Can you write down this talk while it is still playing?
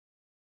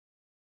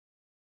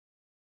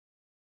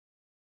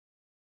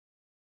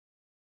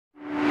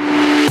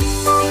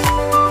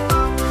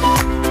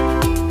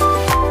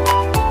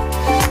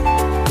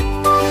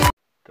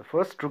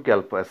first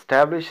Drugalpo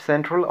established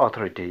central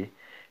authority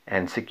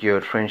and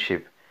secured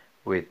friendship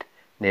with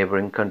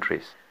neighboring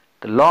countries.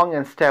 The long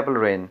and stable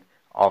reign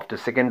of the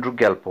second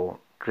Drugalpo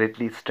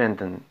greatly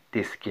strengthened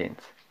these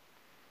gains.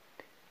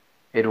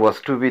 It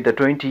was to be the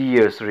 20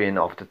 years reign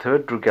of the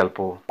third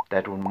Drugalpo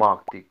that would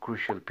mark the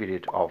crucial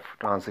period of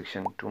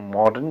transition to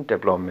modern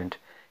development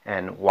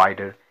and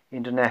wider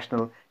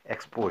international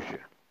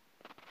exposure.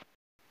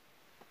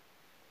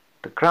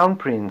 The Crown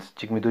Prince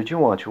Jigme Dorji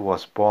Wangchuck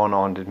was born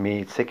on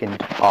May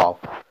 2nd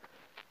of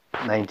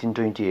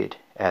 1928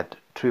 at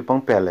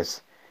Tripang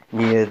Palace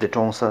near the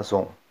Tongsa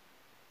Zone.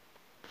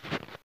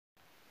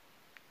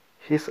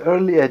 His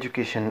early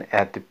education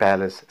at the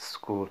palace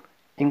school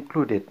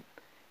included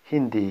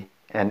Hindi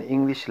and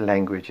English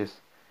languages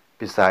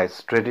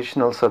besides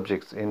traditional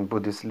subjects in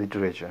Buddhist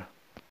literature.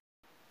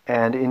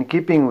 And in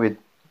keeping with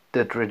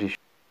the tradition,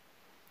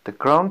 the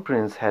Crown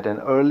Prince had an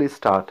early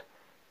start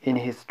in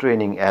his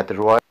training at the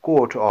royal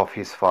court of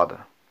his father.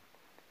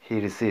 He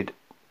received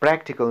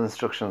practical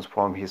instructions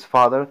from his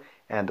father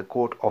and the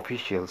court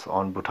officials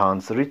on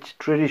Bhutan's rich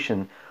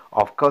tradition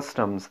of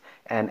customs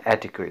and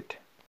etiquette.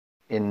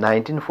 In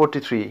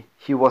 1943,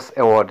 he was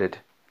awarded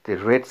the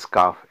Red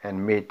Scarf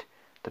and made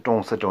the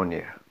Tongsa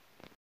Donier.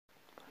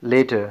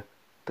 Later,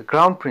 the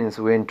Crown Prince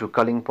went to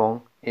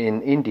Kalimpong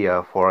in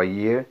India for a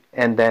year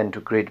and then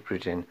to Great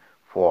Britain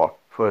for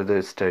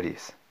further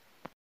studies.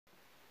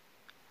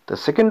 The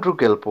second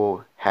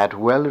Drugalpo had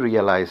well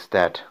realized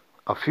that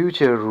a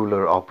future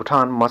ruler of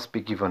Bhutan must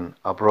be given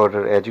a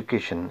broader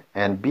education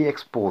and be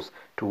exposed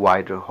to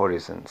wider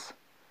horizons.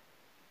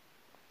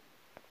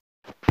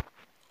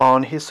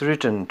 On his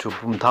return to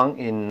Bhutan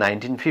in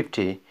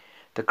 1950,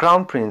 the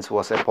Crown Prince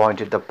was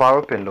appointed the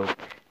Parapenlo,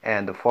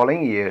 and the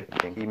following year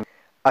he married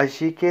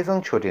Aji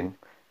Kesang Chodin,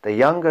 the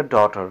younger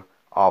daughter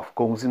of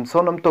Kongzim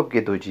Sonam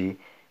Topge Dorji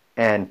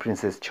and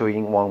Princess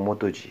Choying Wangmo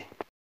Dorji.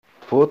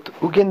 Both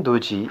Ugen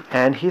Dorji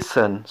and his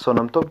son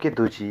Sonam Topge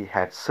Dorji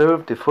had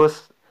served the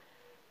first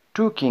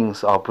two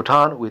kings of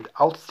Bhutan with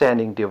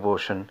outstanding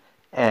devotion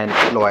and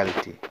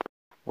loyalty.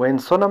 When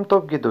Sonam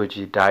Topge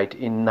Dorji died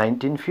in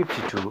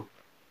 1952,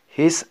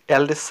 his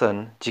eldest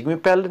son Jigme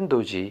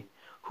Dorji,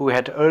 who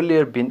had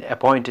earlier been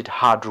appointed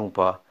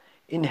Hadrungpa,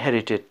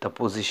 inherited the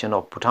position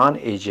of Bhutan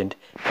agent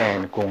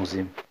and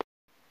Kongzim.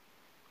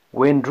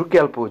 When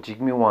Drugalpo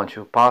Jigme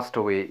Wangchuck passed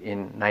away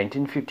in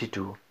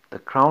 1952, the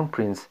Crown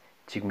Prince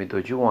Jigme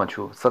Dorji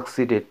Wangchuck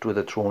succeeded to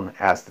the throne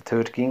as the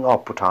third king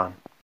of Bhutan.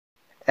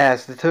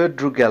 As the third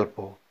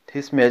Drugalpo,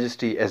 His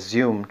Majesty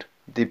assumed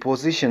the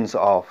positions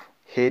of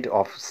head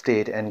of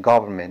state and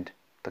government,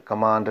 the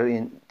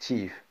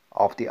commander-in-chief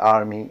of the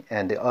army,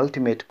 and the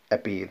ultimate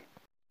appeal.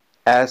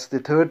 As the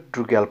third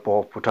Drugalpo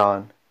of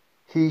Bhutan,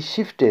 he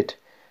shifted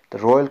the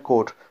royal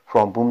court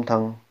from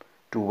Bumthang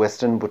to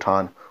western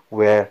Bhutan,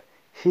 where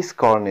his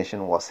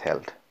coronation was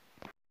held.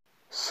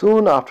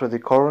 Soon after the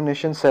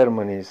coronation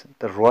ceremonies,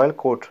 the royal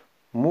court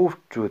moved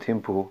to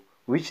Thimphu,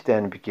 which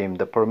then became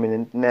the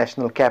permanent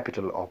national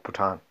capital of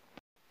Bhutan.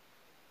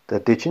 The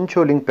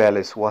Dechincholing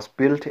Palace was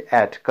built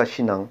at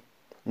Kashinang,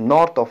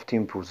 north of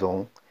Thimphu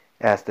Zone,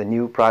 as the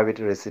new private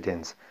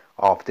residence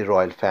of the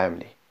royal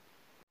family.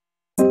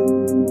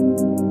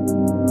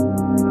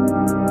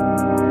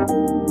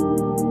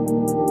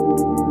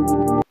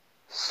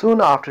 Soon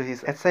after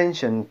his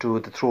ascension to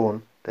the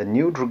throne, the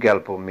new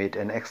Drugalpo made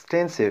an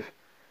extensive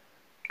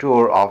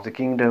tour of the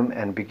kingdom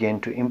and began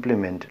to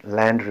implement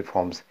land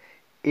reforms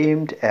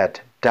aimed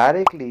at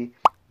directly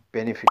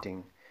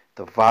benefiting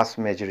the vast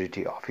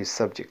majority of his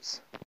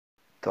subjects.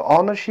 The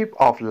ownership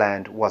of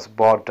land was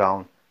brought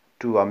down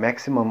to a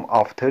maximum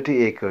of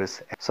 30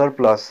 acres, and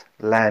surplus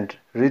land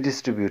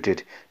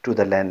redistributed to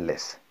the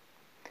landless.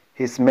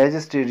 His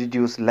Majesty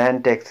reduced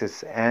land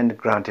taxes and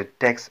granted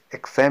tax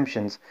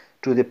exemptions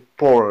to the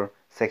poorer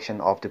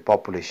section of the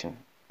population.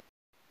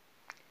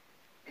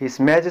 His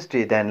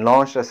Majesty then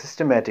launched a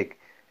systematic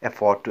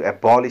effort to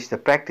abolish the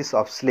practice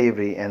of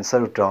slavery and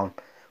serfdom,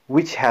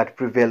 which had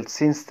prevailed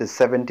since the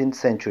 17th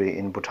century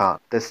in Bhutan.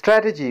 The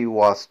strategy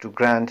was to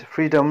grant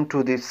freedom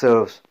to the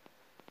serfs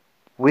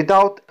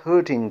without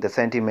hurting the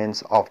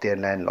sentiments of their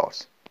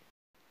landlords.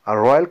 A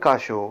royal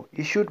kasho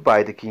issued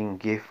by the king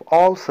gave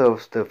all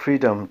serfs the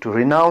freedom to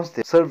renounce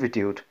their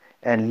servitude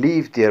and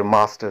leave their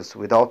masters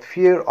without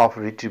fear of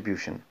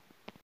retribution.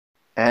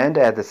 And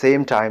at the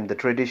same time, the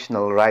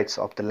traditional rights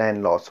of the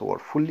landlords were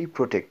fully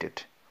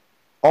protected.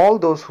 All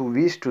those who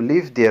wished to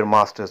leave their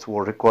masters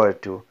were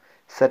required to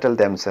settle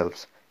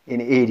themselves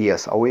in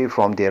areas away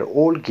from their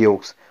old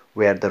gyokes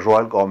where the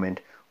royal government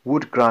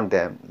would grant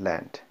them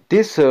land.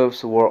 These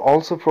serfs were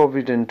also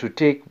forbidden to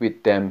take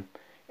with them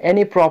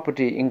any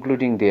property,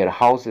 including their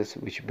houses,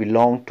 which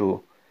belonged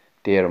to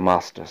their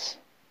masters.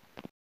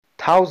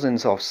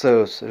 Thousands of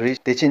serfs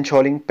reached the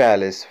Dechincholing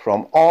Palace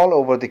from all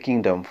over the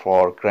kingdom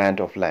for grant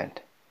of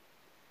land.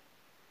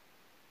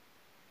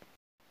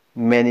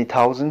 Many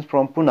thousands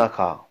from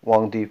Punakha,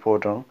 Wangdi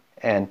Podong,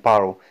 and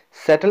Paro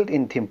settled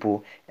in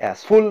Thimphu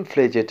as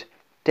full-fledged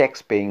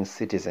tax-paying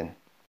citizens.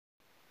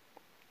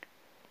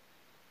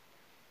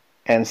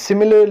 And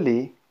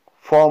similarly,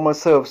 Former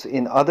serfs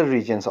in other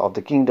regions of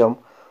the kingdom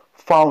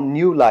found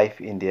new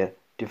life in their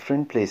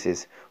different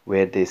places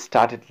where they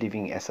started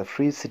living as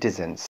free citizens.